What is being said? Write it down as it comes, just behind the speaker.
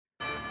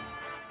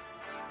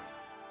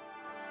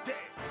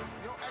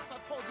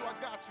told you I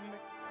got you, nigga.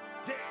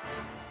 Yeah.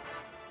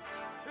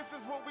 This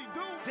is what we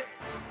do. Yeah.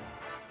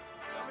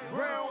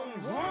 Round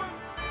one.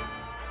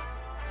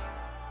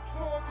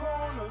 Four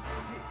corners.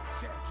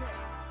 Yeah, jab, jab.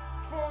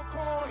 Four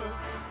corners.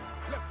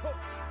 Left hook,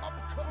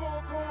 uppercut.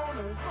 Four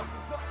corners.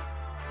 Fuckers up.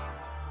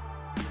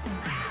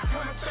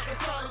 Come and step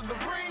inside of the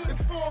ring.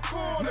 It's four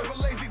corners. Never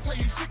lazy, tell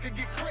you shit can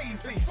get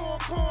crazy. It's four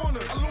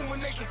corners.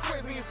 Illuminate the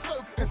squares in your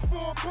circle. It's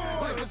four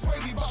corners. Like it's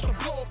wavy, about to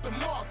blow up the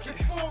market.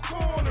 It's four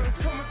corners.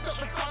 Come and step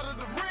inside of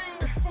the ring.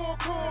 It's four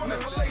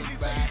corners. Never lazy,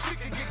 tell you shit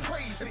can get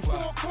crazy. It's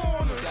four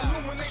corners.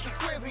 Illuminate the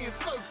squares in your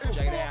circle. It's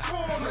four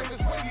corners. Like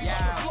it's wavy,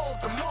 about to blow up the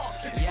market. It's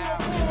four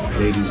corners.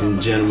 Ladies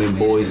and gentlemen,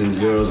 boys and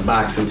girls,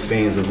 boxing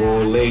fans of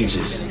all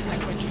ages,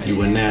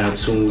 you are now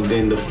tuned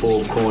in to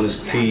Four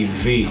Corners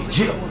TV.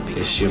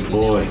 It's your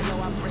boy,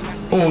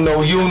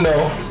 Uno, you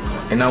know,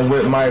 and I'm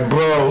with my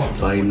bro.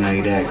 Fight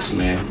Night X,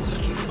 man.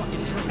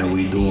 And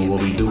we doing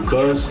what we do,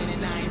 cuz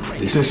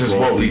This is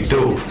what we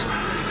do.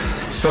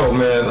 So,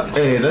 man,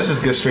 hey, let's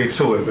just get straight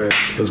to it, man.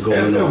 What's going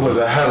on? It was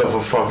a hell of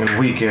a fucking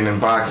weekend in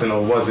boxing,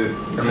 or was it?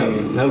 I mean,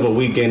 another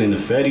weekend in the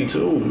Fetty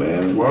too,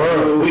 man. Word.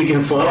 Another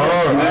weekend for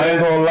us, man. I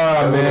ain't gonna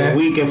lie, man. Another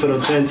weekend for the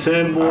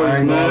 10-10 boys, I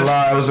ain't man. gonna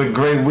lie, it was a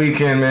great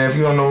weekend, man. If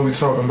you don't know what we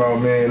talking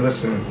about, man,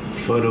 listen.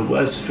 For the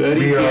West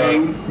Fetty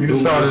gang, we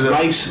decided to,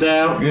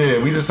 lifestyle.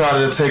 Yeah, we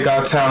decided to take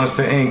our talents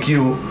to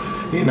NQ.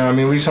 You know what I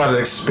mean? We try to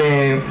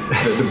expand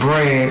the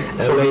brand,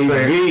 so to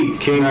say.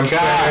 King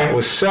Kai,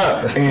 what's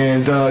up?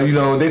 And you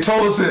know, they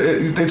told us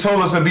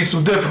it'd be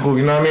too difficult.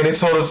 You know what I mean? They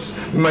told us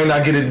we might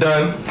not get it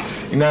done.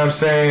 You know what I'm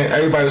saying?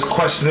 Everybody was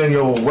questioning,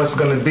 yo, what's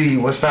gonna be?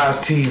 What size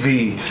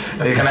TV?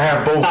 Are you gonna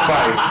have both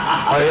fights?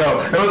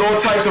 Yo, there was all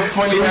types of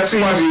funny ass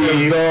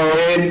questions, dog.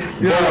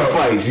 Both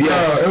fights,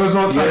 yes. It was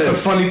all types of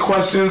funny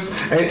questions,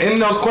 and in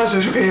those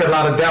questions, you can hear a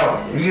lot of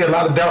doubt. You get a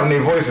lot of doubt in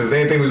their voices. They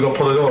didn't think we was gonna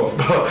pull it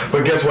off,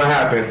 but guess what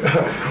happened?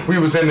 We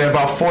was in there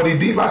about 40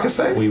 deep, I could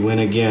say. We win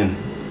again.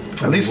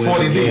 At least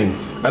 40 deep.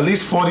 At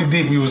least 40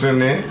 deep we was in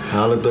there.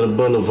 Holla to the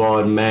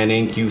Boulevard, man.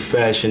 NQ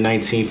Fashion,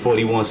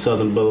 1941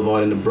 Southern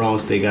Boulevard in the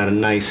Bronx. They got a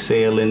nice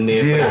sale in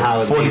there for the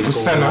holidays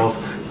 40% going off.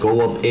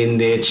 Go up in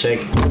there, check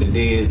what it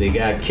is. They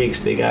got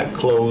kicks, they got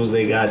clothes,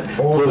 they got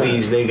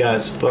hoodies, they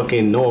got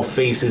fucking North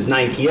Faces,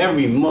 Nike,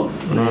 every month.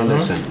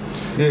 Listen.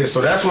 Yeah,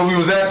 so that's where we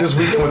was at this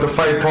weekend with the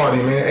fight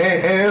party, man.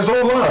 And it's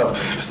all love.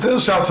 Still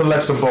shout to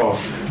Lexa Ball.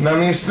 You know what I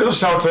mean? Still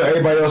shout to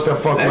everybody else that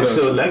fuck with us.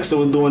 Lexa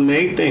was doing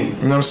their thing. You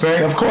know what I'm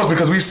saying? Of course,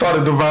 because we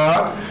started the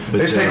vibe.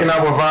 They're taking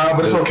our vibe,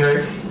 but it's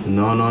okay.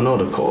 No.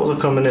 The calls are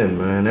coming in,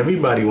 man.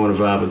 Everybody want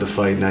to vibe with the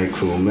Fight Night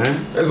crew,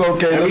 man. It's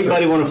okay.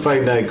 Everybody want to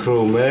Fight Night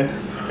crew, man.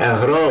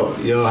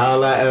 Ehrob, yo,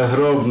 holla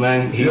Ehrob,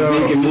 man. He's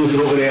making moves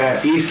over there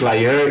at Isla,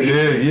 you heard?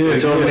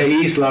 It's over there at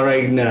Isla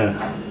right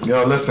now.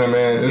 Yo, listen,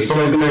 man. It's so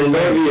many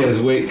areas.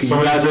 You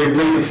guys ready to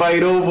bring the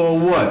fight over or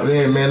what?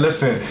 Yeah, man,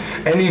 listen.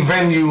 Any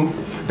venue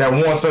that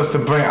wants us to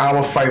bring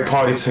our fight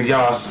party to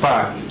y'all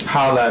spot,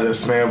 holla at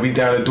us, man. We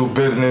down to do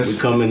business. We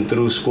coming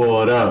through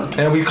squad up.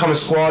 And we coming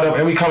squad up,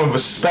 and we coming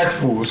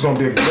respectful. It's gonna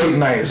be a great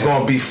night. It's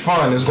gonna be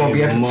fun. It's gonna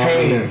be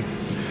entertaining.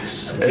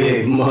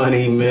 Get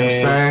money, man. You know what I'm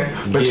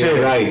saying? But yeah,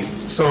 right.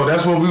 So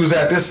that's where we was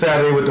at this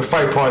Saturday with the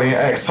fight party in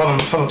X. Tell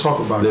them talk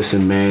about it.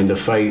 Listen, man, the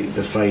fight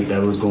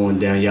that was going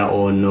down, y'all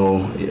all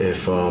know.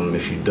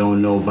 If you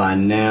don't know by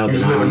now, you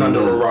was living under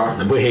a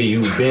rock. Where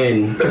you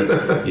been?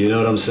 You know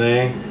what I'm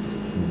saying?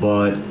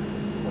 But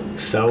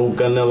Saul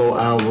Canelo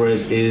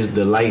Alvarez is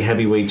the light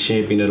heavyweight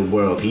champion of the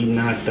world. He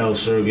knocked out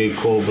Sergey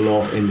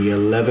Kovalev in the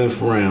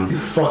 11th round. He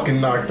fucking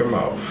knocked him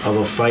out. Of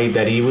a fight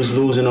that he was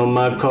losing on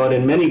my card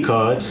and many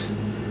cards.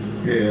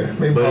 Yeah,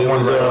 maybe but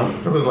one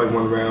round. It was like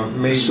one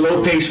round. Maybe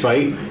slow pace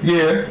fight.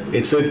 Yeah.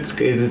 It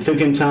took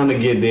him time to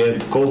get there.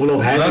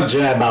 Kovalev had the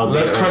jab out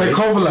there. Let's credit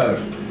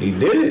Kovalev. He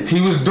did it.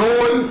 He was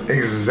doing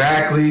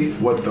exactly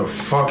what the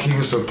fuck he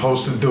was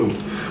supposed to do.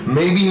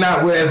 Maybe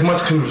not with as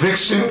much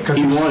conviction because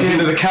he was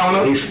scared of the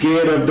counter. He's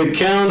scared of the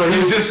counter. So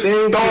he was just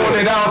throwing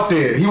it out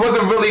there. He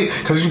wasn't really,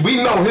 because we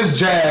know his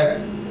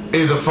jab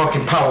is a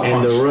fucking power punch.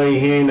 And the right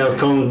hand that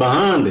comes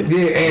behind it.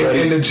 Yeah,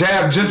 and the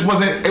jab just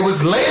wasn't, it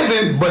was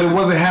landing, but it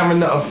wasn't having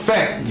the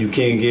effect. You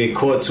can't get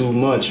caught too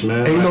much,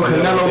 man. And you know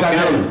Canelo got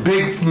that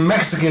big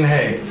Mexican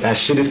head. That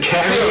shit is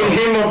carrying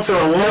him up to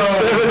a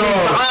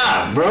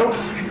 175, bro.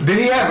 Did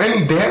he have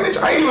any damage?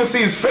 I didn't even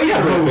see his face.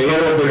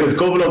 Because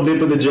Kovalev did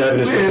put the jab in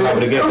his face.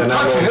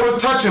 It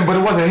was touching, but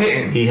it wasn't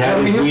hitting. He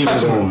had his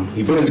weavers on.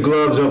 He put his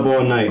gloves up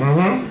all night.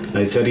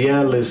 Like Teddy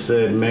Atlas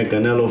said, man,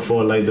 Canelo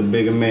fought like the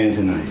bigger man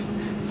tonight.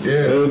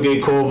 Yeah.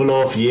 Sergey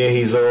Kovalev,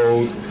 he's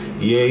old.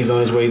 Yeah, he's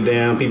on his way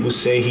down. People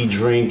say he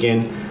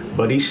drinking.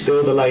 But he's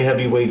still the light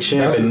heavyweight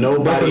champ. And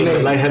nobody in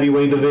the light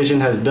heavyweight division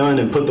has done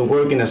and put the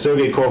work in that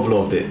Sergey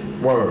Kovalev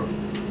did. Word.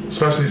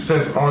 Especially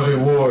since Andre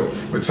Ward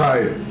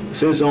retired.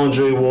 Since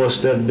Andre Ward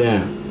stepped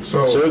down.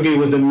 So Sergey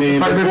was the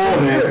man before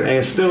him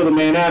and still the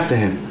man after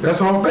him. That's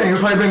the whole thing. There's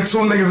probably been two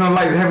niggas in the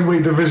light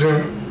heavyweight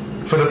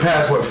division for the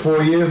past,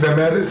 4 years that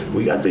mattered?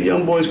 We got the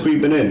young boys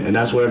creeping in, and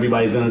that's what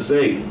everybody's going to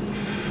say.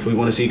 We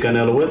want to see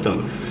Canelo with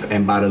them.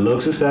 And by the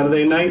looks of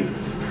Saturday night,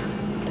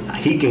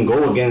 he can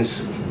go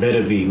against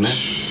Beterbiev, man.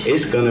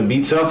 It's gonna be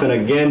tough, and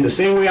again, the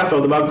same way I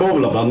felt about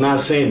Kovalev. I'm not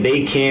saying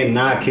they can't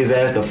knock his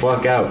ass the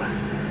fuck out.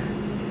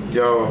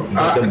 Yo,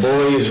 but the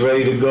boy is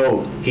ready to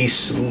go. He's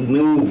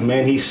smooth,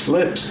 man. He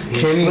slips.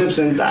 He slips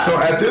and dies. So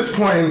at this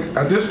point,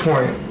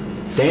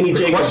 Danny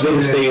Jacobs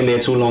didn't stay in there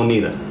too long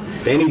neither.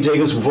 Danny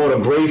Jacobs fought a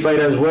great fight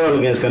as well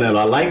against Canelo.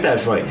 I like that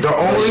fight. The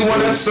only one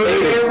that stood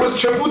in there was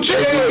Triple G.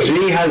 Triple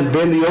G has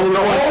been the only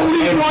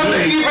one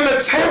to even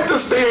attempt to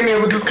stay in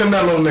there with this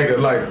Canelo nigga.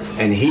 Like,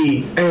 and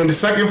the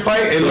second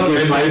fight, it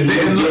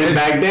didn't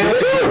back down.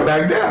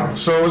 Back down.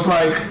 So it's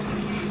like,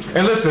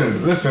 and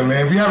listen,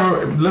 man. If you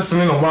ever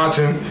listening or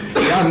watching,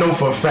 y'all know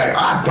for a fact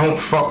I don't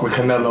fuck with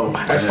Canelo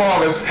as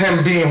far as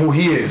him being who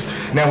he is.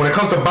 Now, when it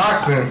comes to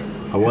boxing.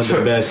 I want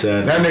the best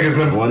at that nigga's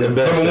number one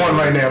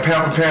right now,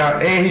 pound for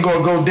pound, and he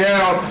gonna go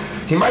down.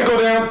 He might go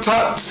down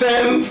top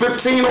 10,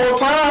 15 all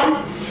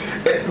time.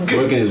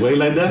 Working his way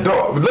like that.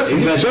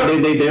 Listen,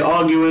 they're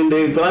arguing.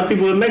 A lot of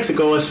people in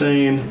Mexico are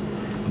saying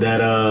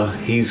that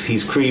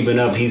he's creeping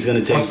up. He's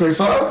gonna take. Say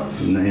so?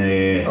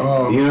 Yeah.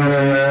 Oh, you know what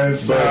I'm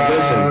saying? But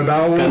listen,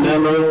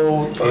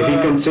 Canelo, if he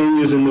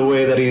continues in the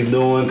way that he's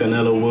doing,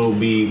 Canelo will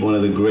be one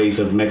of the greats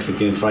of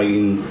Mexican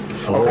fighting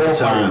of all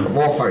time.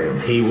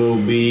 He will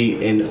be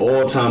in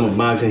all time of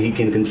boxing. He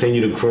can continue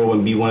to grow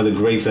and be one of the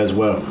greats as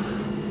well.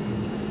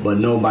 But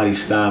nobody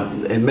stopped.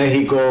 In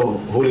Mexico,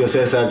 Julio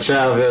Cesar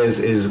Chavez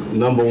is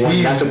number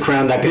one. That's a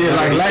crown that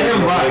can let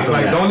him rock.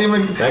 Like, don't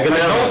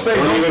say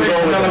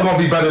Canelo gonna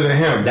be better than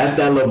him. That's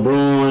that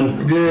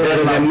LeBron,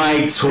 better than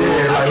Mike Tour.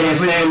 I can't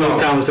stand those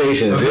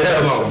conversations.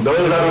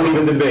 Those I don't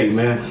even debate,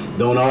 man.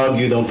 Don't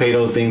argue. Don't pay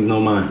those things no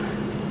mind.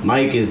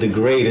 Mike is the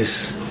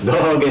greatest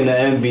dog in the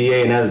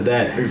NBA, and that's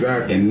that.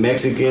 Exactly. In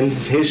Mexican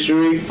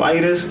history,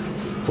 fighters,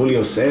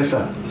 Julio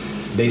Cesar.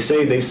 They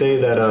say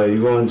that you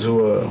go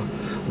into a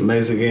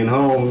Mexican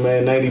home,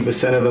 man,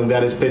 90% of them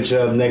got his picture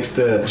up next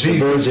to the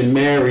Virgin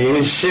Mary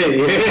and shit.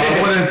 Yeah.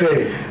 Why wouldn't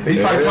they? He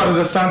probably part of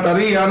the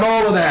Santeria and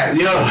all of that.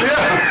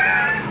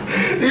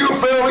 Yeah. You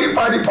feel me? He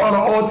probably part of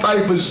all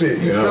type of shit.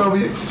 You feel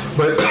me?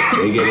 But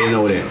they get in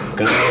over there.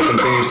 Canelo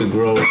continues to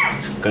grow.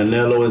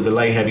 Canelo is the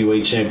light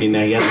heavyweight champion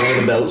now. He has one of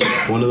the belts,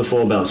 one of the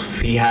 4 belts.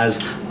 He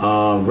has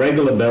a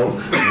regular belt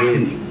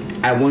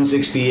at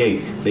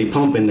 168. They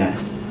pumping that.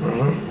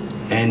 Mm-hmm.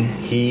 And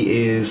he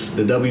is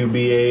the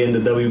WBA and the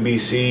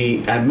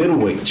WBC at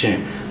middleweight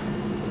champ.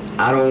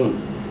 Nigga.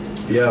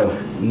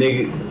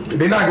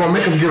 They're not gonna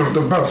make him give up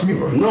the belts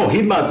anymore. No,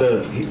 he about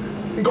to.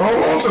 Go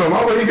hold on to them.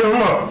 How about he give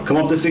them up? Come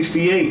up to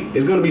 68.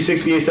 It's gonna be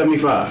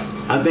 68-75.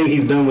 I think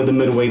he's done with the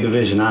middleweight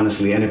division,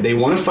 honestly. And if they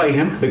want to fight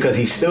him, because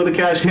he's still the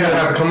cash cow, he gotta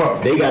have to come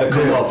up. They gotta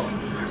come up.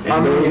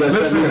 And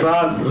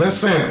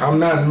listen, I'm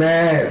not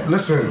mad.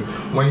 Listen,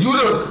 when you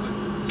the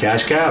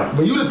cash cow,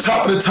 when you the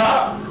top of the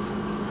top.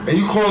 And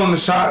you calling the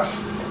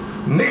shots,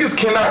 niggas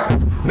cannot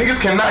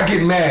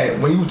get mad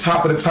when you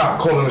top of the top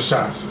calling the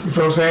shots. You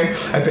feel what I'm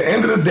saying? At the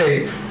end of the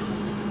day,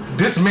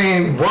 this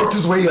man worked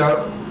his way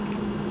up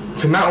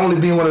to not only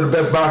being one of the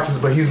best boxers,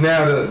 but he's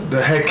now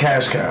the head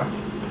cash cow.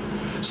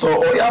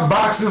 So all y'all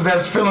boxers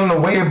that's feeling the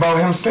way about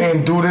him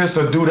saying do this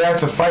or do that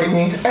to fight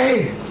me,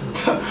 hey,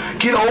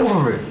 get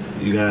over it.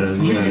 You gotta.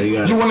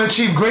 You want to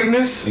achieve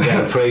greatness? You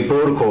gotta pray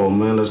protocol,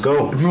 man. Let's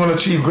go. If you want to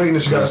achieve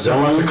greatness, you gotta step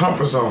out your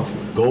comfort zone.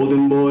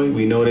 Golden Boy,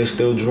 we know there's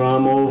still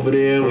drama over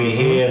there. We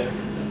hear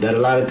that a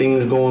lot of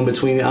things going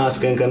between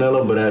Oscar and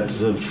Canelo, but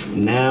as of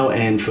now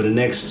and for the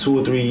next 2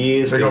 or 3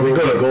 years, it will be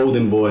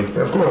Golden Boy.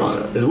 Of course.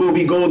 It will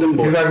be Golden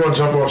Boy. He's not gonna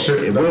jump off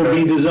shit. It will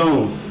be the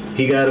zone.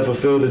 He gotta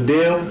fulfill the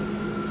deal.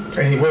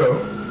 And he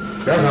will.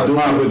 That's how do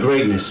it with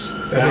greatness.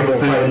 Pound for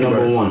pound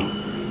number 1.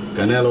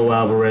 Canelo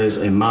Alvarez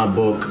in my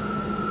book.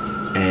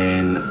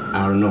 And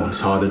I don't know. It's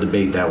hard to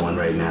debate that one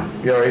right now.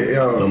 Yo.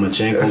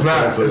 Lomachenko, it's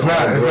not hard. It's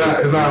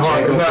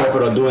not.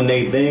 Crawford are doing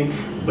their thing,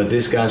 but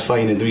this guy's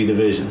fighting in 3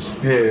 divisions.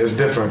 Yeah, it's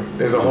different.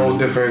 It's a whole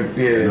different.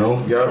 Yeah. You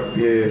know? Yep.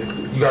 Yeah.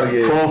 You gotta.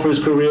 Yeah. Crawford's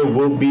career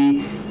will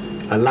be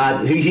a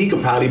lot. He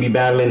could probably be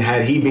battling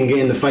had he been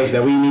getting the fights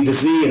that we need to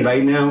see. And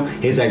right now,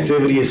 his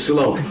activity is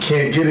slow. He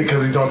can't get it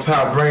because he's on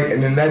top rank,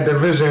 and in that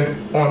division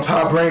on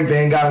top rank,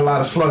 they ain't got a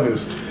lot of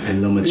sluggers.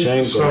 And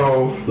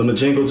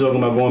Lomachenko talking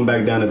about going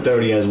back down to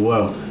 30 as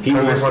well. He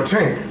wants a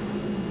Tank.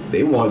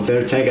 They want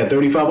their Tank at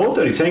 35 or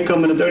 30. Tank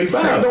coming to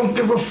 35. Tank don't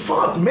give a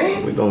fuck,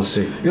 man. We gonna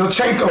see. Yo,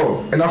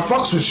 Chenko, and I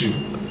fucks with you.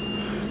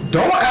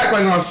 Don't act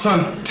like my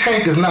son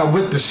Tank is not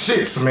with the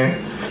shits, man.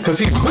 Cause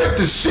he's with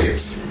the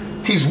shits.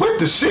 He's with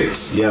the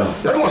shits. Yo.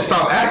 Y'all gonna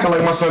stop acting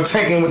like my son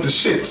Tank ain't with the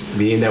shits.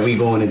 Being that we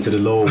going into the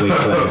lower weight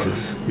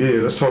classes.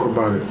 Yeah, let's talk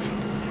about it.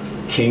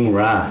 King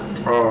Ra.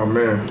 Oh,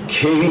 man.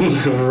 King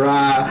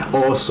Ra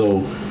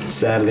also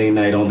Saturday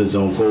night on the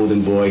Zone.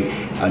 Golden Boy.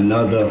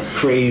 Another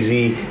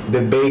crazy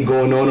debate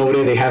going on over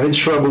there. They having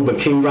trouble, but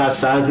King Ra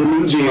sized the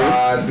new deal.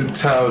 Tried to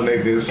tell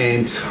niggas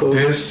and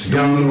this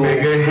young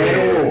nigga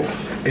here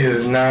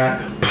is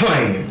not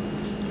playing.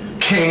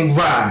 King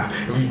Ra.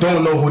 If you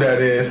don't know who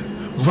that is,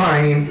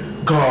 Ryan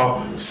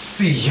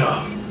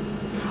Garcia.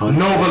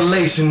 No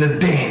relation to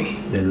Danny.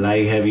 The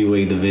light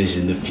heavyweight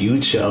division, the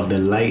future of the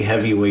light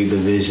heavyweight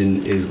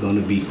division is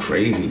gonna be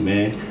crazy,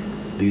 man.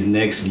 These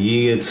next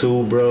year or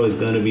two, bro, is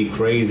gonna be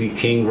crazy.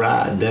 King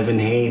Rod, Devin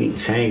Haney,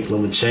 Tank,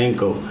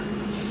 Lomachenko,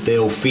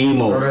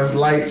 Teofimo. Oh, that's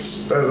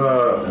lights. That's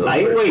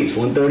lightweights,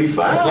 135.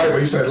 That's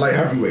lightweight. You said light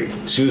heavyweight.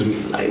 Excuse me,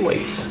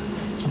 lightweights.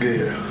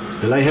 Yeah.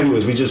 The light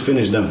heavyweights, we just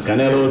finished them.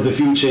 Canelo is the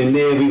future in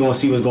there. We gonna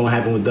see what's gonna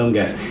happen with them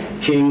guys.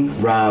 King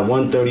Rod,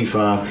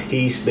 135.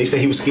 They said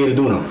he was scared of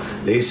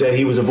Duno. They said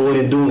he was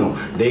avoiding Duno.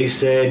 They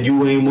said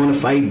you ain't wanna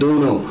fight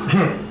Duno.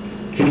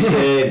 He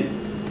said,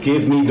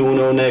 give me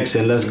Duno next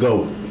and let's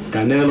go.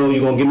 Canelo, you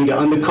gonna give me the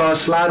undercard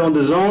slide on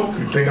the zone?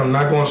 You think I'm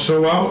not gonna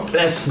show out?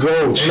 Let's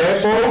go.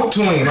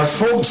 And I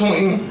spoke to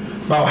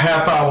him about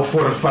half hour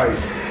before the fight.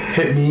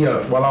 Hit me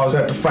up while I was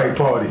at the fight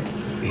party.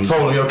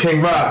 Told him, yo,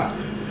 King Rod,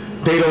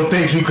 they don't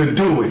think you could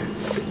do it.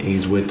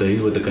 He's with the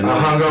Canelo. I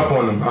hung up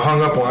on him.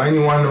 I didn't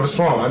even want him to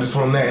respond. I just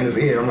told him that in his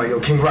ear. I'm like, yo,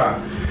 King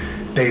Rod,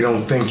 they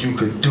don't think you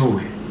could do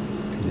it.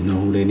 You know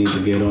who they need to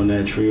get on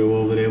that trio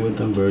over there with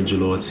them?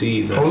 Virgil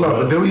Ortiz. Hold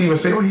up, but did we even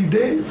say what he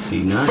did?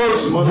 He not.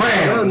 First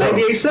round.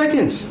 98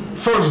 seconds.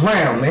 First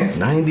round, man.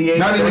 98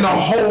 not seconds. Even a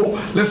whole,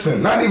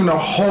 listen, not even a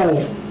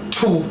whole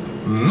 2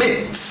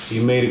 minutes.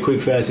 He made it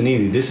quick, fast, and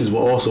easy. This is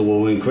what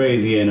went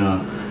crazy in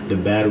the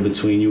battle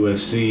between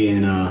UFC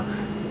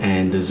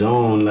and the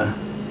Zone.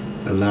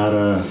 A lot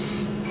of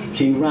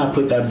King Rod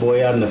put that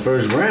boy out in the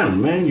first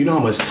round, man. You know how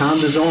much time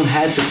the Zone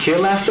had to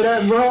kill after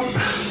that, bro?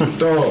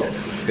 Dog,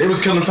 they was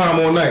killing time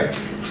all night.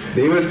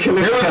 They was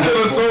killing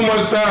so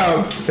much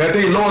time that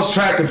they lost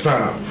track of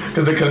time.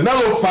 Because the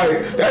Canelo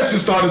fight, that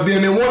shit started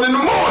damn near 1 in the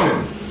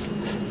morning.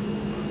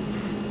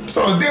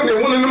 Started damn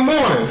near 1 in the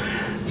morning.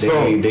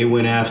 They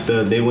went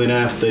after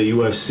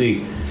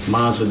UFC.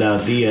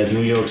 Masvidal Diaz,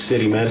 New York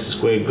City, Madison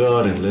Square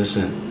Garden.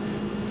 Listen,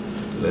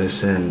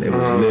 it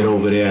was lit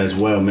over there as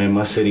well, man.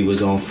 My city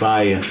was on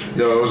fire.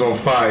 Yo, it was on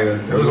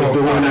fire. It was on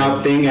doing fire.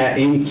 our thing at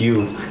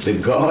INQ. The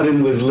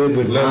Garden was lit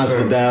with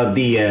Masvidal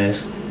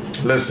Diaz.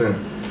 Listen,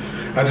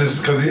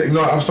 cause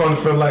I'm starting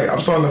to feel like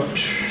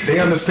they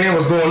understand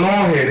what's going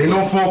on here. They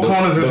know Four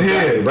Corners is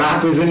here.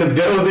 Rock was in the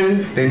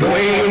building. They know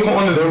Four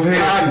Corners is here.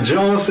 Rock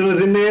Johnson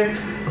was in there.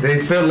 They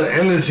feel the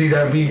energy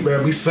that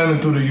we sending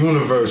through the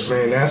universe,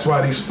 man. That's why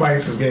these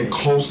fights is getting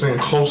closer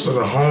and closer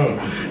to home.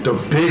 The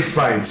big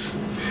fights.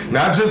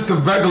 Not just the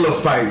regular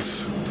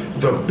fights,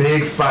 the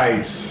big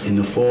fights. In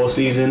the fall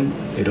season,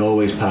 it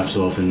always pops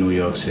off in New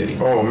York City.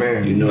 Oh,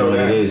 man. You know what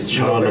it is.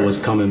 Charlo is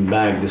coming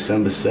back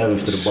December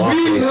 7th to the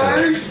Barclays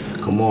Center.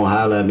 Come on,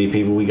 holla at me,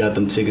 people. We got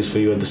them tickets for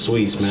you at the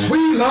Suites, man.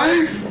 Sweet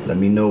Life? Let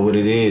me know what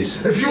it is.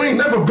 If you ain't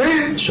never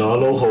been.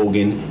 Charlo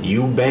Hogan,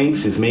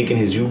 Eubanks is making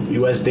his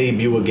U.S.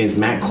 debut against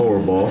Matt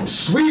Korobov.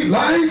 Sweet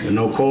Life? You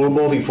know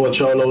Korobov, he fought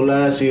Charlo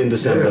last year in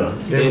December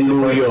in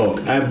New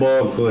York at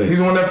Barclays. He's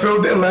the one that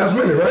filled in last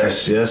minute,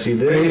 right? Yes, he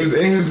did.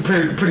 And he was a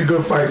pretty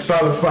good fight,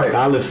 solid fight.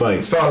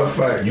 Solid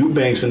fight.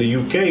 Eubanks from the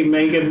UK,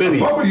 man, get busy.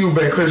 What were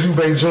Eubanks? Chris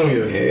Eubanks Jr.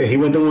 Yeah, he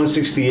went to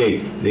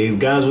 168. The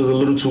guys was a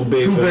little too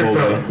big for him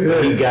over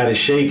there. He got it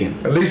shaking.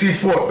 At least he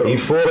fought, though. He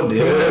fought, He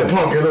didn't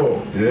punk at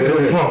all. He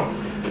didn't punk.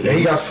 And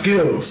he got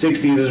skills.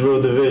 60 is his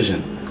real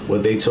division.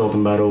 What they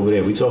talking about over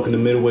there? We talking the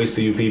middleweights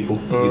to you people.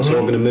 We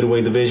talking the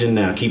middleweight division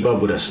now. Keep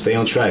up with us. Stay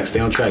on track.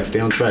 You know what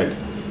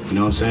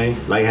I'm saying?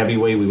 Light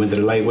heavyweight. We went to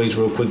the lightweights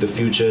real quick. The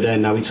future of that.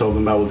 Now we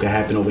talking about what could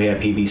happen over here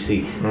at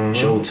PBC.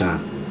 Showtime.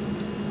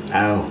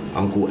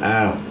 Uncle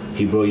Al.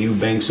 He brought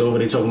Eubanks over.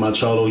 They talking about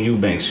Charlo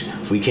Eubanks.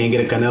 If we can't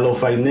get a Canelo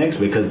fight next,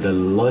 because the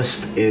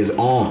list is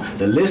on.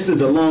 The list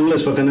is a long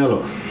list for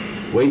Canelo.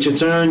 Wait your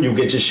turn. You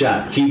get your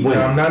shot. Keep winning.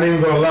 Yeah, I'm not even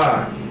gonna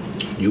lie.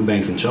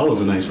 Eubanks and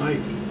Charlo's a nice fight.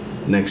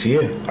 Next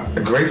year.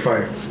 A great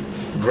fight.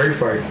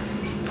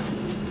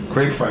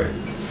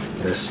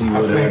 Let's see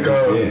what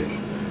happens.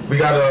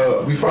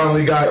 We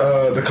finally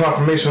got the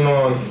confirmation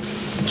on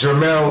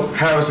Jermell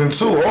Harrison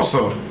too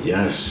also.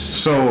 Yes.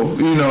 So,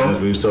 we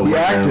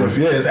active.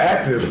 Yeah, it's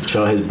active.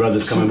 His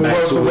brot's coming back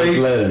to Super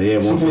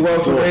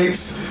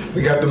welterweights.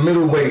 We got the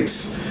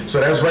middleweights. So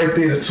that's right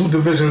there. The two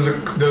divisions,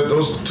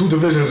 those two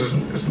divisions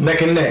is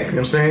neck and neck. You know what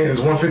I'm saying? It's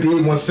 158,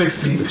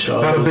 160. It's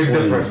not a big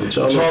difference. The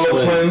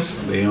Charlo twins.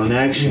 They on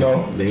action.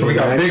 So we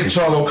got big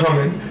Charlo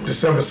coming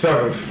December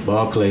 7th.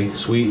 Barclay,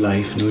 Sweet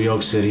Life, New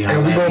York City.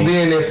 And we're gonna be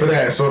in there for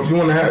that. So if you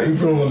wanna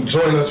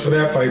join us for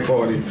that fight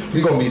party,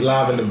 we're gonna be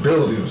live in the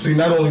building. See,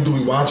 not only do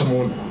we watch them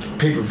on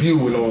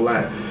pay-per-view and all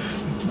that,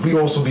 we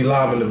also be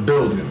live in the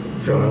building.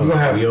 We're gonna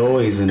have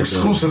always in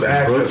exclusive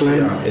access for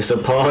y'all. It's a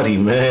party,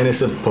 man.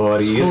 It's a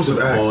party. Exclusive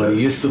access.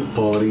 It's a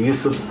party.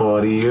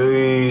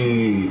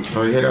 Hey.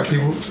 Oh, you hear that,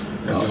 people?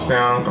 That's the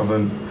sound of the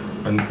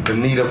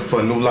need for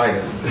a new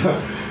lighter.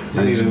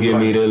 Just give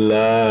me the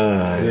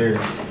light. Yeah,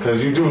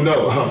 because you do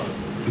know,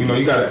 you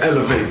gotta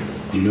elevate.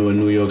 You know, in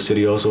New York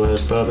City also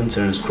has popping.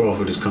 Terrence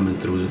Crawford is coming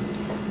through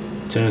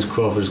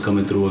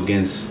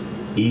against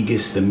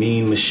Aegis, the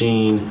Mean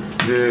Machine.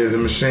 Yeah, the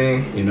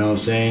Machine. You know what I'm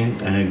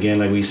saying? And again,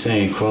 like we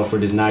saying,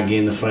 Crawford is not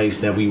getting the fights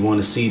that we want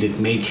to see that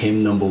make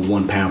him number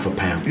one pound for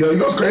pound. Yo, you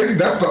know what's crazy?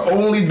 That's the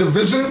only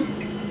division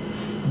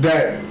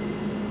that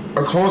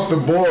across the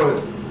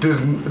board,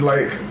 there's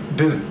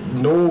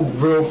no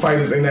real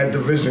fighters in that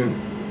division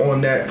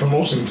on that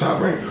promotion.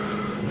 Top Rank.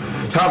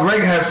 Top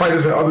Rank has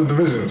fighters in other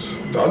divisions.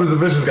 The other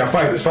divisions got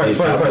fighters.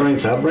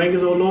 Top Rank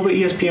is all over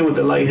ESPN with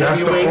the light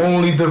heavyweights. That's the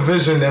only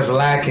division that's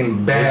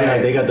lacking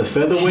bad. They got the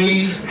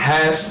featherweights. He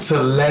has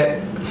to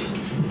let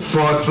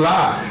Bud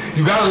fly.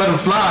 You gotta let him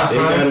fly,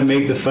 son. They gotta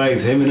make the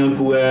fights. Him and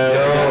Uncle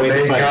Al.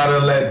 They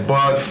gotta let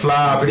Bud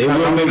fly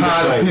because I'm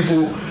tired of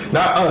people,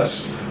 not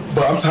us,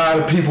 but I'm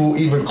tired of people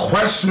even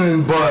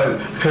questioning Bud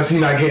because he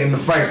not getting the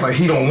fights. Like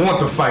he don't want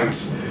the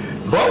fights.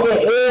 Bud want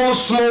all the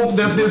smoke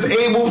that is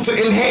able to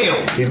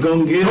inhale. He's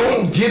gonna get it.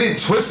 Don't get it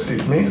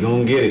twisted, man. He's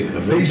gonna get it.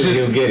 Eventually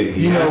he'll get it.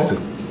 He has to.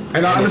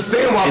 And I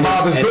understand why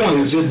Bob is doing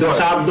this. It's just the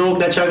top dog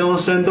that y'all gonna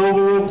send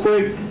over real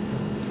quick.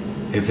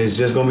 If it's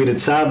just gonna be the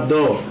top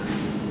dog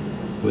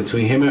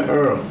between him and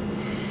Earl,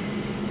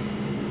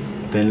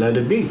 then let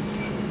it be.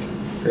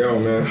 Yo,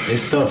 man.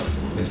 It's tough.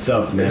 It's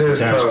tough, man. It is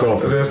tough.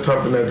 Crawford. It is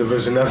tough in that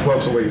division. That's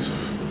welterweights.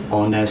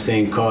 On that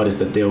same card is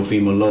the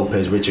Teofimo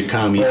Lopez, Richard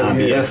Kami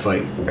IBF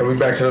fight. And we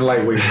back to the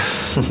lightweight.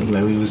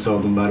 Like we was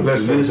talking about a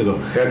few minutes ago.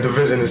 That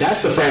division is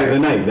That's the fight of the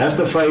night. That's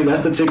the fight.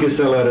 That's the ticket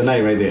seller of the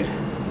night right there.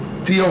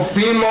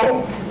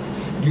 Teofimo,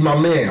 you my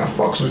man. I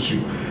fucks with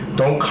you.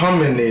 Don't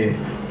come in there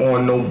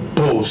on no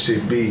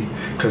bullshit, B.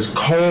 Because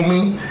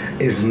Comey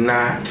is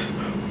not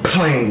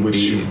playing with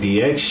you.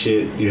 The X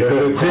shit. You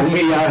heard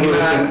Comey out here with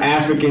them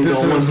Africans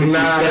on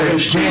 167th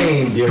Street.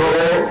 Game,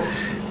 dog.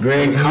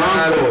 Grand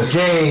Concourse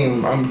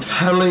game. I'm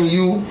telling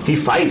you. He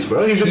fights,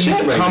 bro. He's the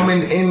champ right now.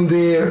 Coming in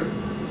there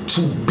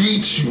to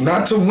beat you,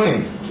 not to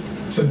win.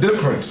 It's a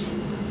difference.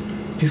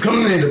 He's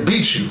coming in there to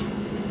beat you.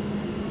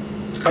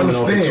 Coming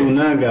off of 2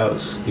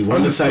 knockouts. He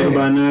won the title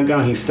by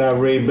knockout. He stopped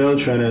Ray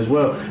Beltran as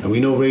well. And we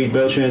know Ray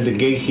Beltran is the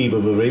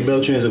gatekeeper, but Ray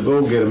Beltran is a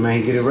go-getter, man.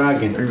 He get it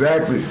rocking.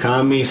 Exactly.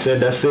 Kami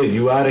said, that's it.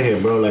 You out of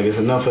here, bro. Like, it's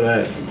enough of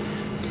that.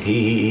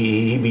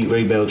 He beat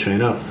Ray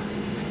Beltran up.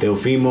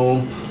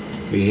 Teofimo,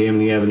 we hear him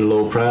having a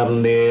little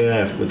problem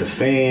there with the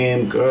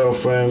fam,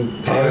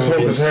 girlfriend, parents. I hope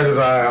his head is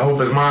I hope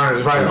his mind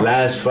is right. His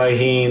last fight,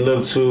 he ain't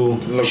look too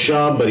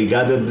sharp, but he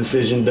got the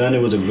decision done.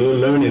 It was a good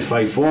learning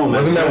fight for him.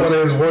 Wasn't that one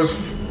of his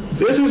worst?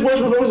 This is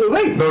worst before it was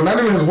late. No, not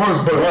even his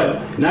worst,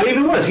 but not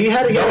even worse. He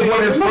had that was one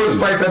of his first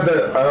fights at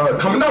the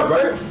coming up,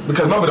 right?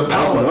 Because remember the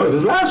power. No, it was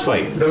his last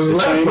fight. That was the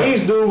last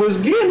Chinese dude was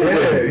getting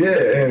it.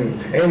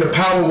 Yeah, and the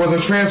power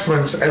wasn't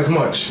transferring as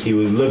much. He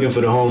was looking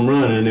for the home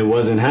run, and it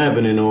wasn't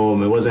happening.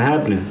 It wasn't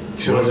happening.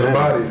 He should have the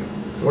body.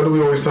 What do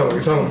we always tell him?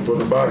 We tell him for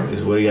the body.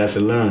 It's what he has to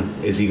learn.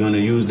 Is he going to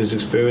use this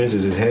experience?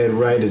 Is his head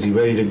right? Is he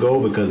ready to go?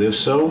 Because if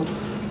so.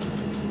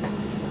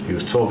 He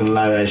was talking a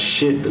lot of that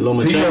shit. The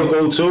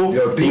Lomachenko too.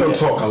 Yo, Theo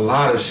talk a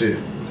lot of shit.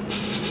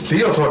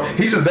 Theo talk.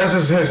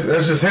 That's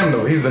just him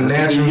though. He's the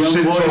natural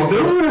shit talker.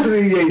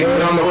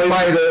 And I'm a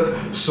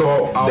fighter,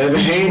 so I'll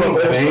beat you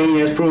up. Devin Haney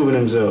has proven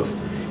himself.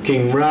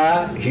 King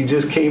Ra, he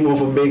just came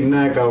off a big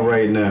knockout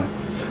right now.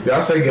 Yeah, I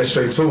say get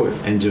straight to it.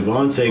 And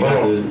Javante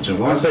got this.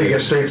 I say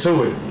get straight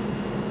to it.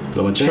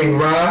 Lomachenko. King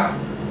Ra,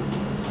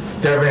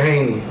 Devin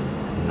Haney.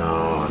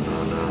 No.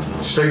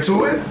 Straight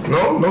to it?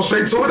 No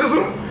straight to it, is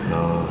it?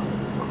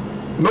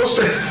 No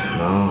straight.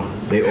 No.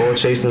 They all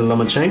chasing the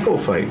Lomachenko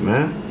fight,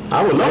 man.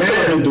 I would love for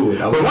them to do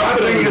it. I would love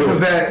for them to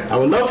do it. I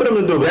would love for them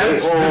to do it.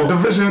 That's the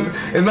division.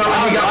 It's not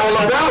like he got all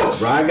the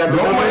belts. Right,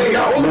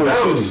 got all the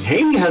belts.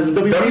 Haney has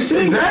the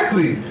WBC.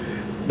 Exactly.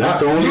 That's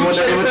the only one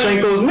that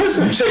Lomachenko's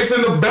missing. You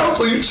chasing the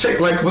belts or you chase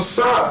like what's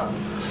up?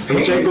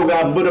 Lomachenko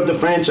got put up the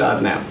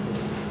franchise now.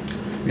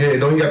 Yeah,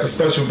 no, he got the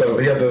special belt.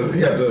 He had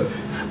the.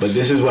 But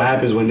this is what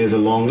happens when there's a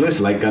long list,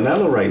 like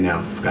Canelo right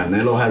now.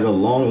 Canelo has a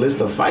long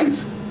list of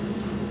fights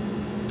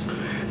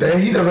that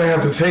he doesn't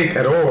have to take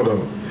at all,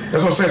 though.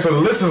 That's what I'm saying. So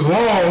the list is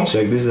long.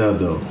 Check this out,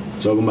 though.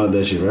 Talking about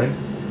that shit, right?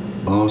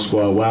 Bomb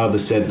Squad Wilder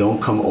said,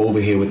 "Don't come over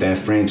here with that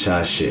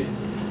franchise shit."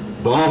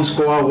 Bomb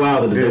Squad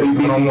Wilder, the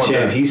WBC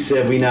champ, he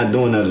said, "We not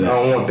doing none of that." I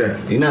don't want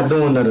that. You're not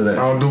doing none of that.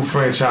 I don't do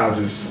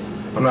franchises.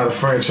 I'm not a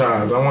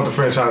franchise. I want the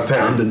franchise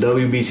tag. I'm the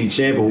WBC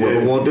champion.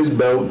 Whoever want this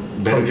belt,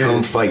 better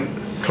come fight.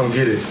 Come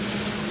get it.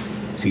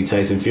 See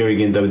Tyson Fury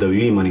getting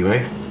WWE money,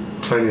 right?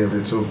 Plenty of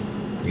it, too.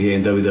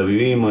 Getting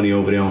WWE money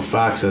over there on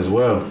Fox as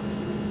well.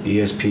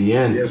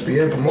 ESPN.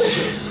 ESPN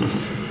promotion.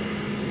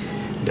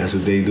 That's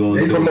what they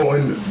doing. They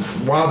promoting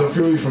Wilder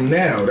Fury from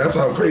now. That's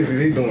how crazy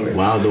they doing it.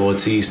 Wilder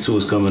Ortiz 2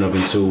 is coming up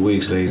in 2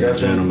 weeks, ladies and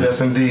gentlemen.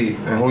 Yes, indeed.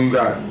 And who you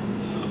got?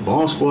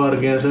 Bomb Squad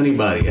against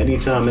anybody,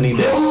 anytime, any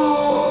day.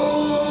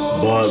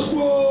 But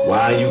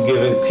why are you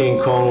giving King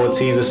Kong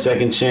Ortiz a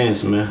second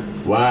chance, man?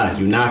 Why?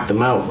 You knocked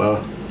him out,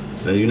 bro.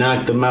 You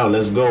knocked him out.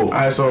 Let's go. All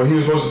right, so he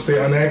was supposed to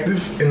stay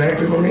inactive.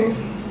 I mean.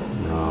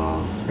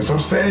 No. That's what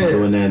I'm saying.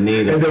 Doing that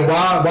neither. And then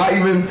why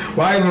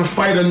even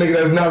fight a nigga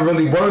that's not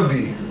really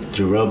worthy?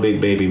 Jarrell Big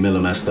Baby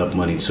Miller messed up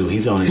money too.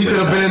 He's on his. He could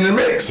have been in the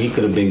mix. He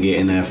could have been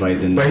getting that fight.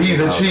 But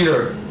he's a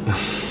cheater.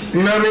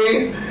 You know what I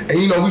mean? And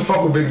you know we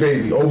fuck with Big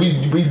Baby. Oh, we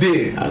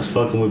did. I was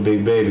fucking with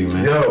Big Baby,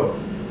 man. Yo,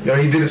 Yo,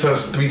 he did it to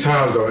us 3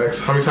 times though, X.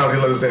 How many times he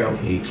let us down?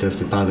 He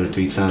tested positive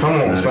 3 times. Come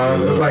on,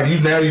 son. It's like you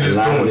just doing a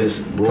lot of it. this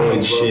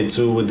roid shit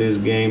too with this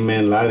game,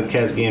 man. A lot of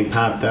cats getting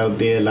popped out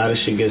there. A lot of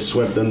shit gets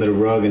swept under the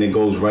rug and it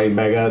goes right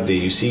back out there.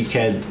 You see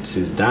cats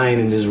is dying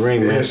in this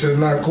ring, man. Yeah, shit's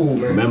not cool,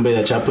 man. Remember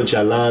that y'all put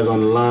your lives on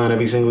the line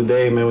every single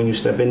day, man, when you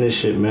step in this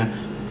shit, man.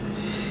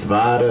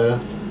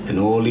 Vada and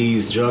all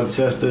these drug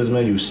testers,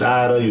 man.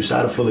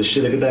 USADA full of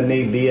shit. Look at that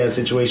Nate Diaz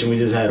situation we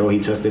just had. Oh, he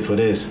tested for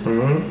this.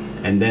 Mm-hmm.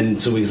 And then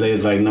 2 weeks later,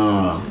 it's like,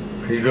 nah.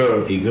 He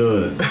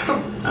good.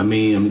 I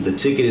mean, the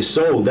ticket is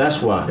sold.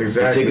 That's why.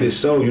 Exactly. The ticket is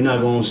sold. You're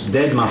not going to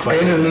dead my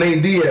fight. And it's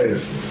Nate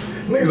Diaz.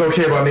 Niggas don't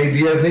care about Nate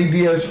Diaz. Nate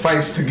Diaz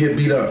fights to get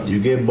beat up. You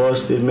get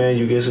busted, man.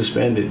 You get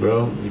suspended,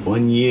 bro.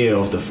 1 year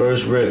off the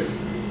first rip.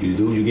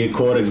 You get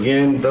caught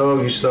again,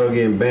 dog. You start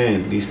getting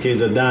banned. These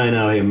kids are dying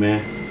out here,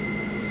 man.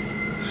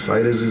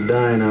 Fighters is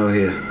dying out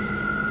here.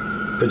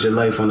 Put your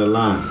life on the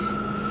line.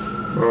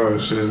 Bro,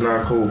 shit is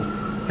not cool.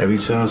 Every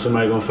time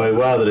somebody gonna fight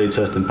Wilder, they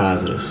testing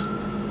positive.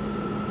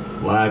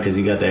 Why? Because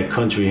he got that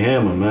country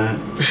hammer, man.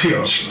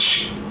 Boom.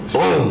 Shit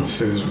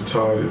is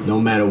retarded.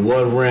 No matter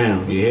what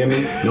round, you hear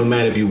me? No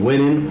matter if you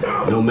winning,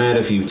 no matter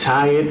if you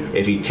tired,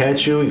 if he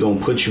catch you, he gonna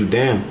put you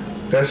down.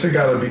 That shit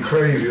gotta be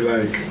crazy.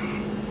 Like,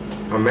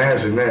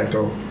 imagine that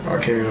though. I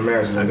can't even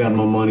imagine. I got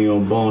my money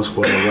on Bone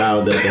Squad,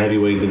 Wilder at the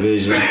heavyweight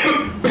division.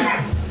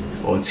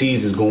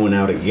 Ortiz is going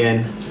out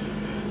again.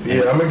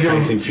 Yeah, I'm gonna give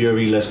Tyson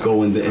Fury. Let's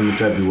go in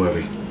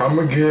February. I'm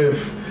gonna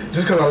give,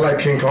 just cause I like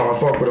King Kong, I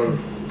fuck with him.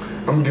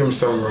 I'm gonna give him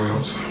 7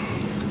 rounds.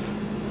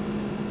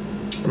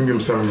 I'm gonna give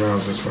him 7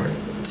 rounds this fight.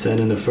 10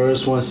 in the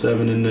first one,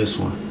 7 in this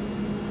one.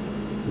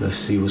 Let's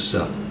see what's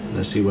up.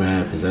 Let's see what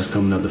happens. That's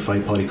coming up. The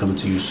fight party coming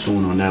to you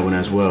soon on that one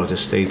as well.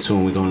 Just stay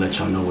tuned. We're gonna let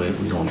y'all know where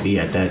we're gonna be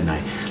at that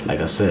night.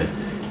 Like I said,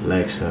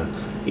 Lexa,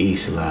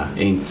 Isla,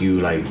 Incu,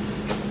 like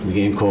we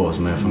getting calls,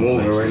 man. From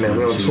moving places, right now.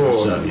 We on tour.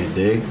 What's up, you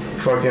dig?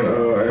 Fucking and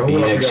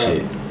who else we got?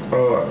 Shit.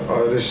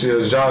 This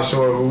year's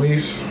Joshua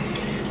Ruiz.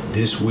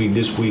 This week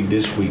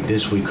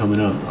coming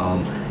up.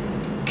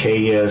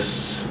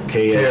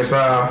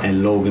 KSI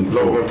and Logan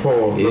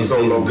Paul. It's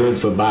good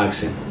for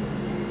boxing.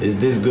 Is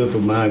this good for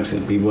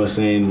boxing? People are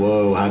saying,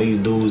 whoa, how these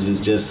dudes is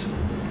just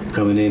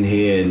coming in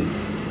here and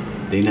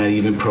they not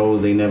even pros.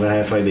 They never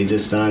had fight. They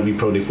just signed to be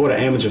pro. They fought an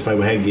amateur fight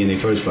with Headgear in their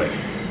first fight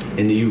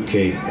in the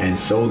UK and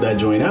sold that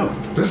joint out.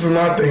 This is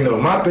my thing though.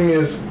 My thing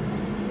is,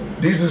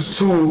 these is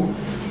 2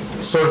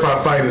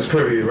 certified fighters,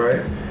 period,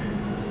 right?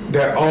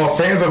 That are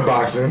fans of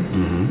boxing,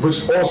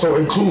 which also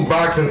include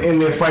boxing in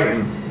their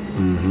fighting.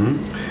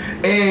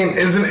 And it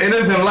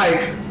isn't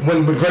like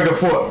when McGregor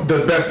fought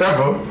the best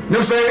ever. You know what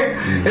I'm saying?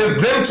 It's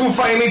them 2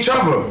 fighting each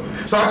other.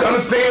 So I can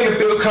understand if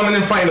they was coming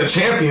in fighting a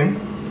champion.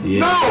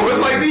 Yeah. No, it's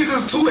like these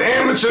is 2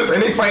 amateurs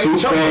and they fighting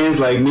each other. 2 fans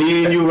like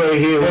me and you right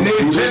here. And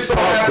they just so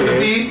happen to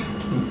be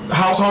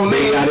household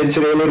names. They got into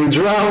their little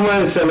drama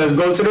and said, let's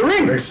go to the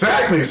ring.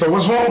 Exactly. So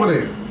what's wrong with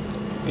it?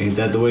 Ain't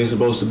that the way it's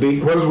supposed to be?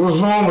 What's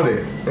wrong with it?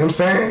 You know what I'm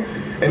saying?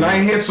 And I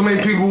ain't hear so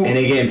many people. And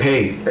they getting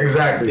paid.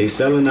 Exactly. They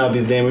selling out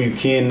these damn, you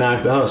can't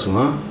knock the hustle,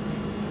 huh?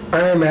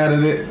 I ain't mad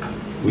at it.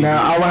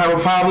 Now, I would have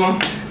a problem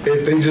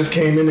if they just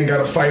came in and got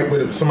a fight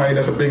with somebody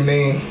that's a big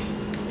name.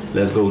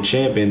 Let's go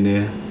champ in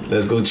there.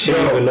 Let's go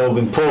champ with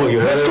Logan Paul. You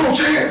Let's heard? go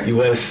champ.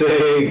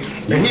 USA.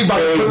 And he about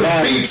to put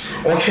the beats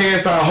on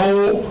KSI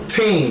whole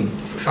team.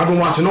 I've been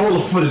watching all the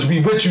footage.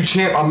 We with you,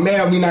 champ. I'm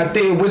mad we not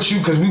there with you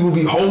because we will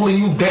be holding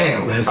you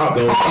down. Let's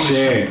go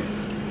champ.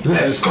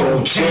 Let's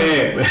go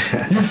champ.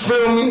 You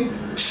feel me?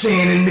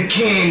 Shannon the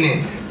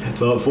Cannon.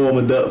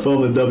 Former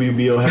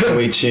WBO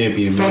heavyweight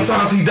champion, man.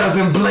 Sometimes he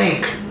doesn't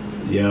blink.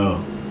 Yo.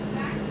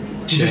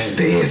 He just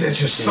stares at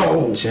your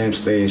soul. Champ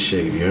stay in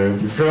shape, you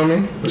heard? You feel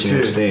me?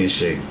 Champ stay in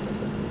shape.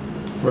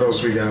 What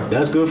else we got?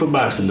 That's good for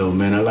boxing though,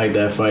 man. I like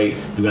that fight.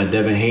 You got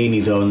Devin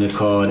Haney's on the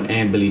card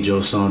and Billy Joe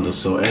Saunders.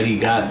 So Eddie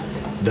got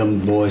them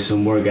boys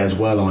some work as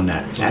well on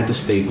that. At the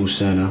Staples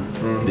Center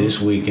this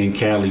week in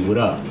Cali. What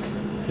up?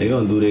 They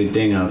gonna do their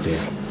thing out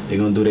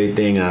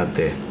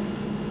there.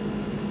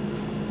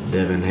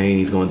 Devin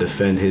Haney's gonna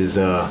defend his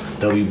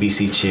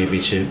WBC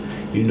championship.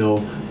 You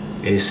know,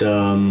 it's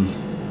a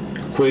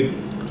quick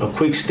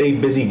stay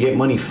busy, get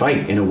money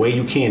fight. In a way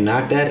you can't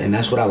knock that, and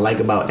that's what I like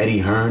about Eddie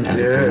Hearn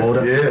as a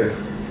promoter. Yeah.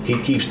 He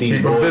keeps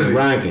these boys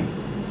ranking.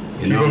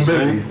 Keep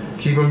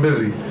them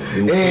busy.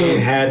 You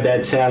can't have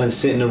that talent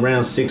sitting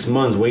around 6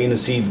 months waiting to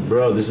see,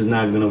 bro, this is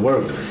not gonna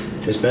work.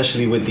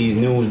 Especially with these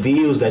new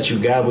deals that you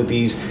got with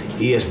these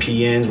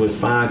ESPNs, with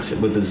Fox,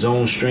 with the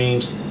zone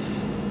streams.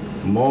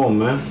 Come on,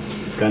 man.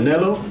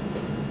 Canelo,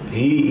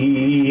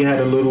 he had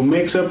a little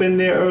mix up in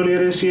there earlier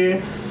this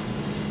year.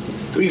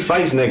 3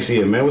 fights next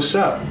year, man. What's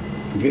up?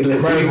 Get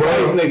 3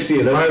 fights next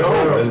year.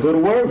 Let's go to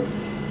work.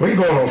 When you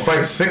going on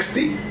fight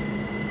 60?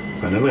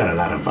 Canelo got a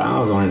lot of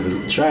pounds on his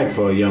track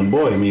for a young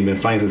boy. I mean, he been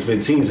fighting since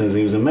 15, since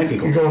he was in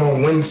Mexico. You going on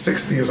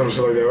 160 or some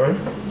shit like that, right?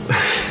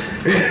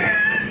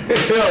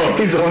 Yo,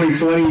 he's only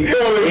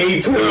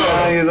 28,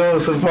 29 years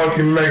old. Some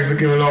fucking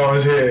Mexican with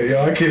orange hair.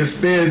 Yo, I can't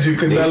stand you,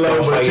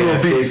 Canelo, but you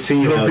a beast.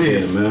 You a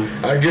beast. There,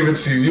 man. I give it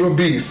to you. You a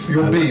beast.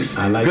 You a beast.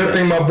 I like Good that.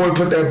 thing my boy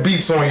put that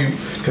beats on you,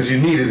 because you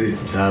needed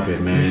it. Stop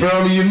it, man. You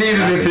feel me? You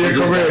needed it for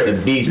your career.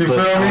 The beats you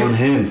put feel me? on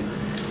him.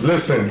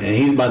 Listen. And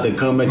he's about to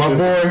come at my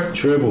boy.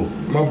 Triple.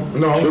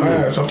 I'm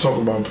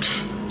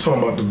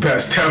talking about the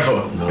best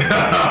ever. No.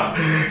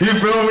 You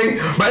feel me?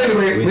 But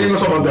anyway, we ain't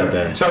gonna talk about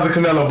that. Shout out to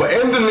Canelo. But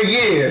end of the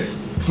year,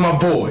 it's my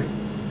boy.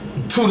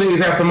 2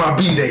 days after my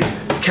B-Day,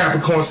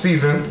 Capricorn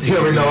season. You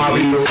already know how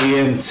we do.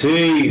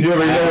 TMT. You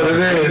already know what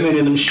it is.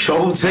 In them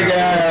showtime. Big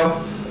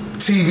Al,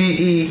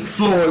 TBE,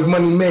 Floyd,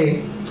 Money May,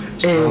 and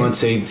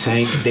Gervonta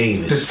Tank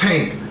Davis. The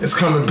Tank is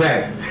coming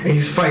back, and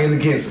he's fighting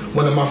against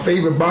one of my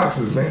favorite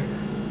boxers, man.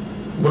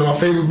 One of my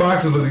favorite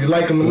boxers, whether you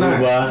like him or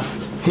not.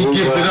 He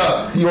gives it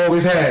up. He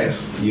always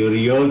has.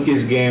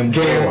 Yuriorkis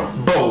Gamboa.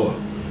 Gamboa.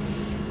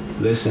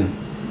 Listen,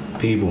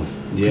 people.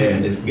 Yeah,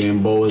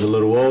 Gamboa is a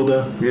little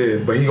older. Yeah,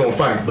 but he gonna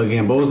fight. But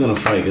Gamboa's gonna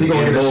fight. Because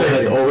Gamboa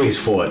has always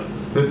fought.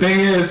 The thing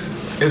is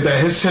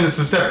that his chin is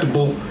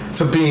susceptible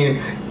to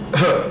being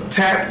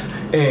tapped,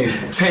 and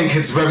Tank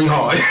hits very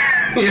hard.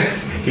 Yeah.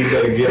 He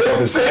better get up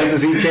as fast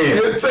as he can.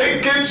 If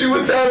Tank gets you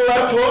with that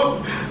left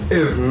hook,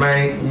 it's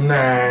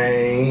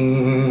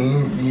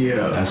 9-9.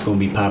 Yeah. That's gonna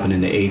be popping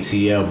in the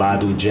ATL.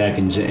 Badou Jack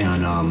and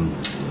John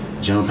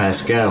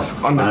Pascal.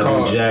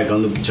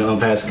 John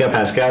Pascal.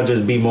 Pascal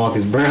just beat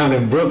Marcus Brown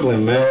in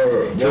Brooklyn,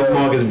 man. Took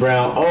Marcus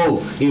Brown.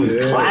 He was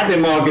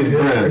clapping Marcus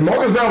Brown. And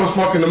Marcus Brown was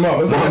fucking him up.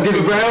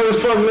 Marcus Brown was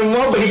fucking him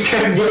up, but he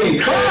kept getting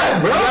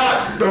clapped, bro.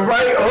 The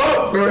right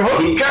hook. The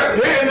hook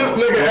kept hitting this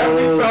nigga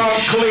every time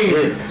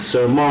clean.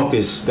 Sir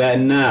Marcus, that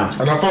now.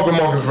 And I fuck with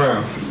Marcus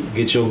Brown.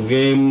 Get your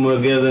game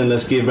together and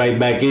let's get right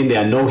back in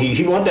there. I know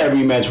he want that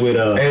rematch with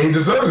and he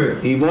deserves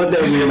it. He want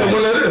that rematch.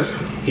 One of this.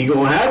 He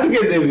gonna have to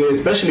get it,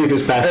 especially if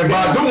it's Pascal. And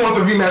Badou wants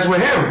a rematch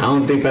with him. I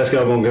don't think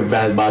Pascal gonna get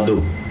past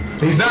Badou.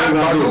 He's not.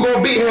 Badou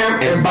gonna beat him,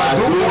 and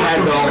Badou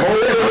had the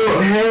whole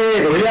his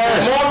head.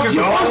 Yes. Marcus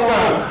the first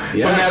time.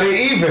 Yes. So now they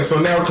even. So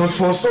now it comes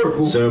full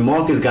circle. Sir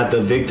Marcus got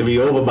the victory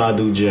over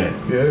Badou Jack.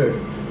 Yeah.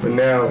 But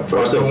now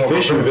first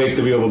official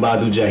victory over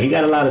Badou Jack. He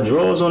got a lot of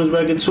draws on his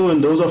record too, and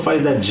those are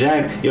fights that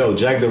Jack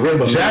the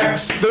Ripper. Jack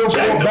still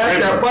fought back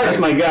that fight. That's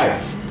my guy.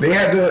 They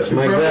had to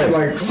my guy.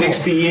 Like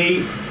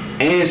 68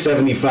 and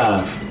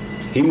 75.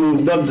 He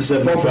moved up to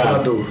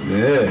 75.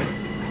 Yeah.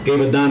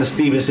 Gave Adonis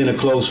Stevenson a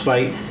close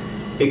fight.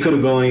 It could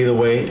have gone either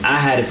way. I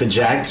had it for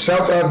Jack.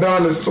 Shout out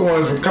Adonis to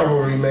his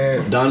recovery,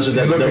 man. Adonis was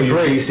at the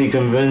WBC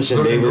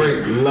convention. They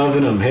was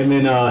loving him. Him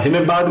and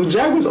Badou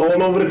Jack was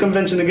all over the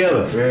convention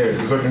together. Yeah,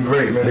 he's looking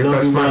great, man. I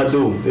love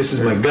Badou. This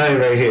is my guy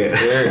right here.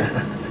 Yeah.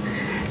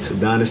 So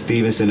Adonis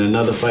Stevenson,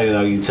 another fighter,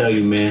 I can tell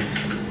you, man.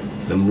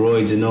 Them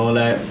roids and all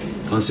that,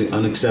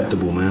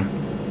 unacceptable, man.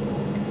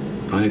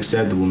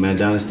 Unacceptable, man.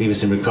 Adonis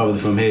Stevenson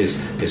recovered from his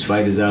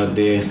fighters out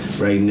there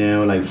right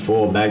now, like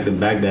 4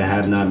 back-to-back that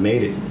have not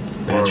made it.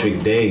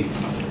 Patrick Day,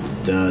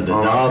 the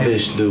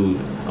Darvish dude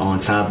on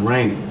Top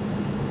Rank.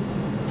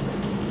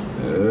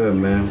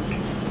 Man.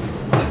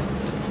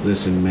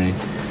 Listen, man.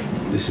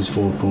 This is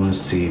Four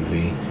Corners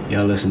TV.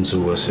 Y'all listen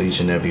to us each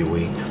and every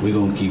week. We're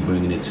gonna keep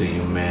bringing it to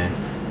you, man.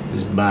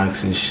 This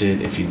boxing shit,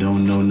 if you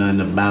don't know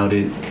nothing about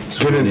it,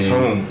 tune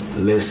in,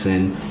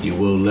 listen, you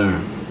will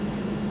learn.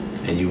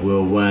 And you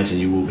will watch and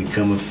you will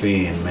become a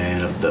fan,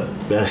 man, of the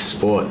best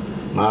sport.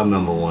 My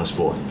number one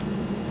sport.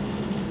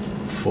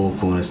 Four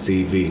Corners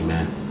TV,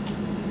 man.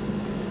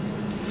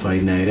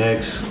 Fight Night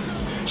X.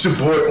 It's your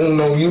boy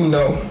Uno, you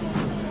know.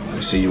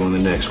 We'll see you on the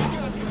next one.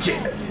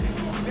 Yeah.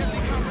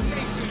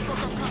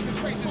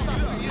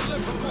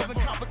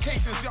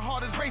 Your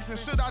heart is racing,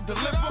 should I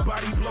deliver?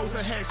 Body blows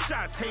and head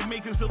shots,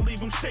 haymakers will leave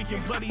him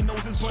shaking. Bloody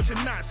noses, bunch of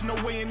knots, no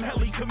way in hell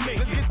he could make it.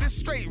 Let's get this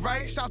straight,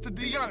 right? Shout to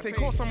Deontay,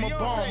 course I'm a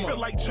bomb. Feel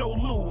like Joe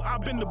Lou,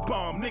 I've been the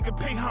bomb, nigga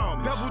pay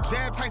homage. Double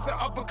jab, Tyson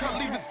uppercut,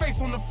 leave his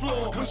face on the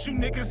floor. Wish you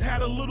niggas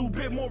had a little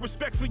bit more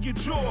respect for your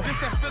jaw. This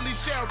that Philly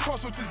shell,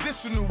 cross with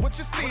traditional, what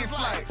your stance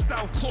like?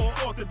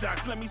 Southpaw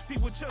orthodox, let me see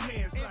what your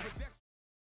hands like.